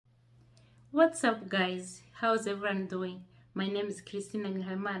What's up, guys? How's everyone doing? My name is Christina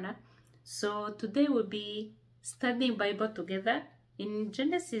Nihemana. So today we'll be studying Bible together in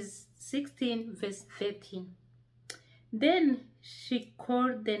Genesis 16 verse 13. Then she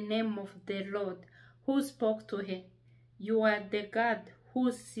called the name of the Lord who spoke to her. You are the God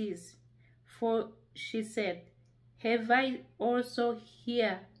who sees. For she said, have I also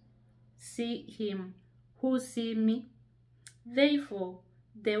here see him who see me? Therefore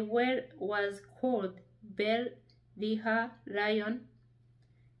the well was called Bel-Liha-Lion.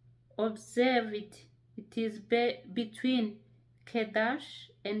 Observe it. It is between Kedash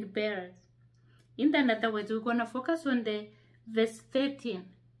and Beer. In other words, we're going to focus on the verse 13.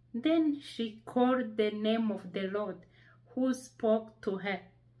 Then she called the name of the Lord who spoke to her.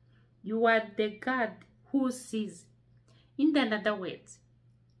 You are the God who sees. In other words,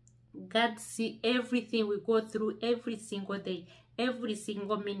 God sees everything we go through every single day, every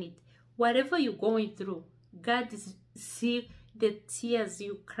single minute. Whatever you're going through, God sees the tears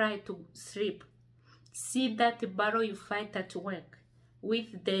you cry to sleep. See that battle you fight at work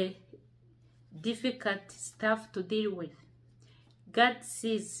with the difficult stuff to deal with. God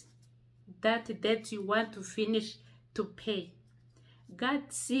sees that debt you want to finish to pay.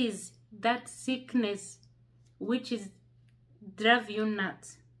 God sees that sickness which is drive you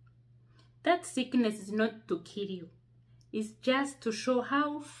nuts. That sickness is not to kill you. It's just to show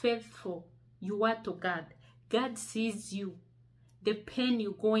how faithful you are to God. God sees you, the pain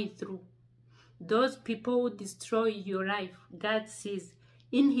you're going through. Those people who destroy your life, God sees.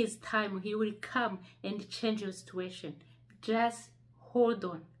 In His time, He will come and change your situation. Just hold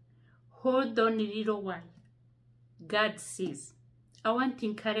on. Hold on a little while. God sees. I want to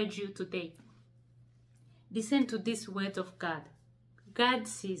encourage you today. Listen to this word of God. God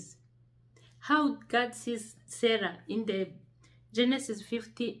sees. How God sees Sarah in the Genesis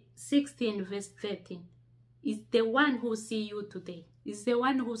 16 verse 13 is the one who sees you today. Is the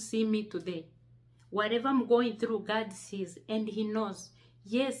one who sees me today. Whatever I'm going through, God sees and He knows.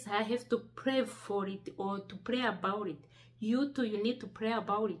 Yes, I have to pray for it or to pray about it. You too, you need to pray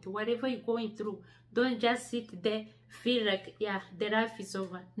about it. Whatever you're going through, don't just sit there, feel like, yeah, the life is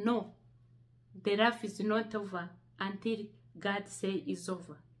over. No, the life is not over until God says it's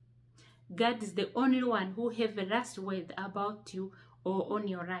over. God is the only one who has the last word about you or on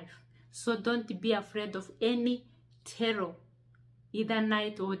your life. So don't be afraid of any terror, either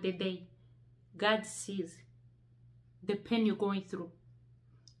night or the day. God sees the pain you're going through.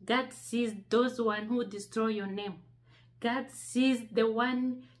 God sees those one who destroy your name. God sees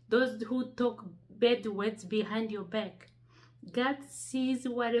those who talk bad words behind your back. God sees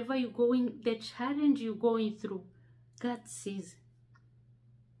whatever you're going, the challenge you're going through. God sees.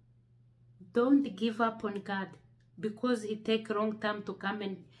 Don't give up on God because He takes a long time to come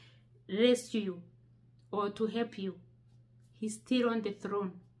and rescue you or to help you. He's still on the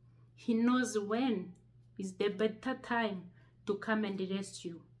throne. He knows when is the better time to come and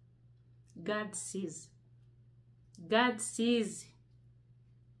rescue you. God sees. God sees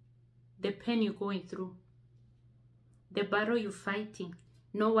the pain you're going through, the battle you're fighting.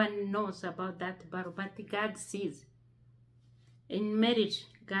 No one knows about that battle, but God sees. In marriage,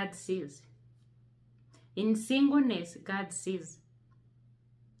 God sees. In singleness, God sees.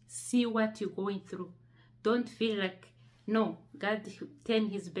 See what you're going through. Don't feel like, no, God turn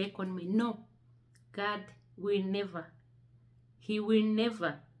His back on me. No, God will never. He will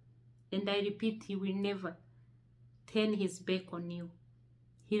never, and I repeat, He will never turn His back on you.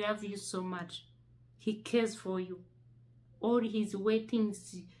 He loves you so much. He cares for you. All He's waiting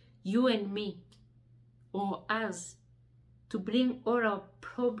is you and me, or us, to bring all our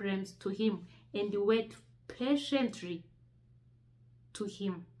problems to Him and wait patiently to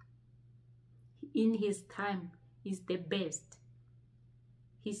Him. In His time is the best.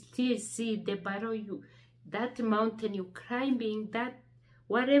 He still sees the battle that mountain you climbing, that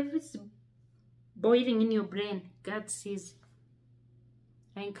whatever is boiling in your brain, God sees.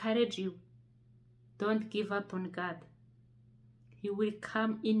 I encourage you, don't give up on God. He will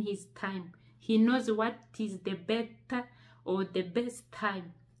come in His time. He knows what is the better or the best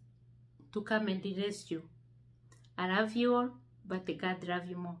time to come and rescue you. I love you all, but God loves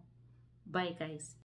you more. Bye, guys.